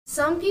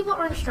Some people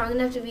aren't strong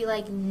enough to be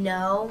like,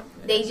 no.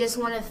 They just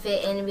want to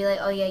fit in and be like,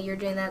 oh, yeah, you're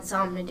doing that, so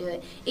I'm going to do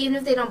it. Even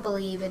if they don't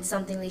believe it's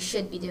something they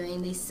should be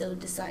doing, they still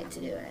decide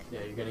to do it. Yeah,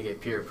 you're going to get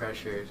peer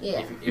pressured.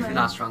 Yeah. If you're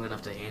not strong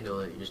enough to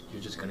handle it,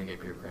 you're just going to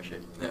get peer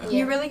pressured. Yeah.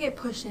 You really get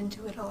pushed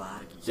into it a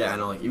lot. Yeah, I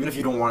know. Like, even if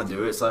you don't want to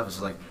do it, it's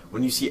just like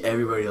when you see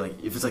everybody,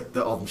 like, if it's like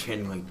all them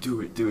chanting, like,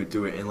 do it,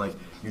 and like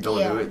you don't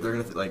do it,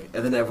 they're gonna like,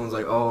 and then everyone's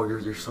like, oh,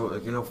 you're so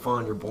like, you're no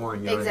fun, you're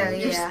boring. You know Exactly.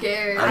 what I mean? You're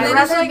scared. I'd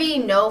rather be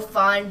no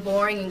fun,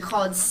 boring, and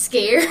called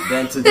scared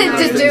Than to than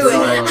to do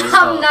it.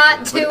 I'm not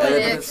But doing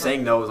it.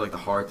 saying no is like the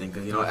hard thing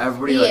because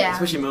everybody, like,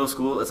 especially middle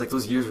school, it's like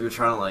those years where you're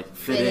trying to like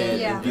fit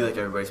in and be like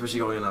everybody. Especially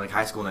going into like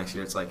high school next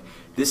year, it's like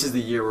this is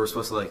the year where we're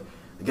supposed to like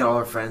get all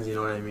our friends. You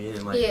know what I mean?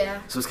 And like,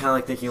 so it's kind of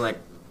like thinking like.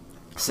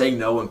 Saying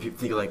no when people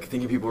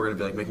thinking people are gonna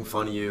be like making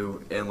fun of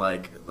you and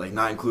like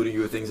not including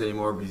you with things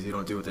anymore because you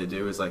don't do what they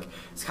do is like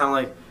it's kind of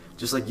like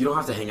just like you don't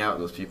have to hang out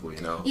with those people, you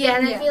know. Yeah,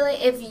 and I feel like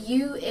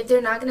if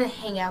they're not gonna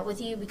hang out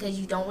with you because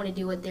you don't want to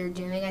do what they're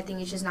doing, I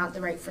think it's just not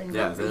the right friend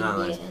group for you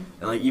to be in.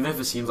 And like even if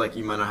it seems like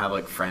you might not have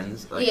like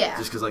friends, like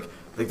just because like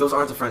those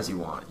aren't the friends you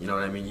want, you know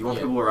what I mean? You want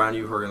people around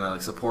you who are gonna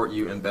like support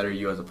you and better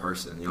you as a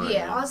person, you know what I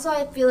mean? Also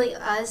I feel like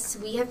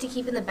we have to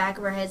keep in the back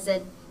of our heads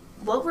that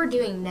what we're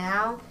doing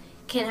now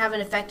can have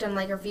an effect on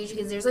like our future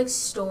because there's like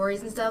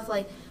stories and stuff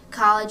like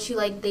college who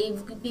like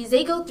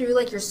they go through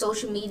like your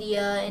social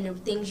media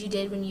and things you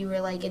did when you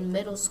were like in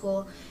middle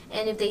school,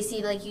 and if they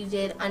see like you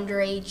did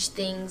underage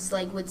things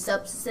like with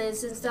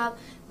substances and stuff,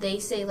 they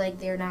say like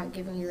they're not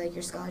giving you like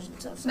your scholarship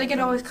and stuff. So they could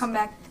always come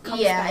back.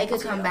 It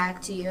could come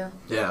back to you.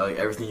 Yeah, like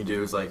everything you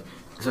do is like,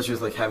 especially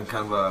with like having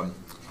kind of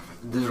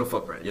a digital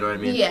footprint. You know what I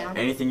mean? Yeah.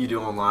 Anything you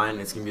do online,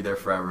 it's gonna be there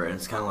forever, and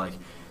it's kind of like.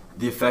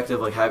 The effect of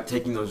like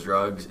taking those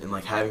drugs and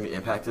like having the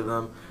impact of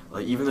them,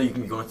 like even though you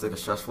can be going through like a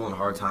stressful and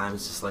hard time,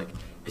 it's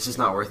just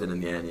not worth it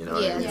in the end, you know.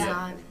 Yeah, it's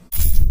not.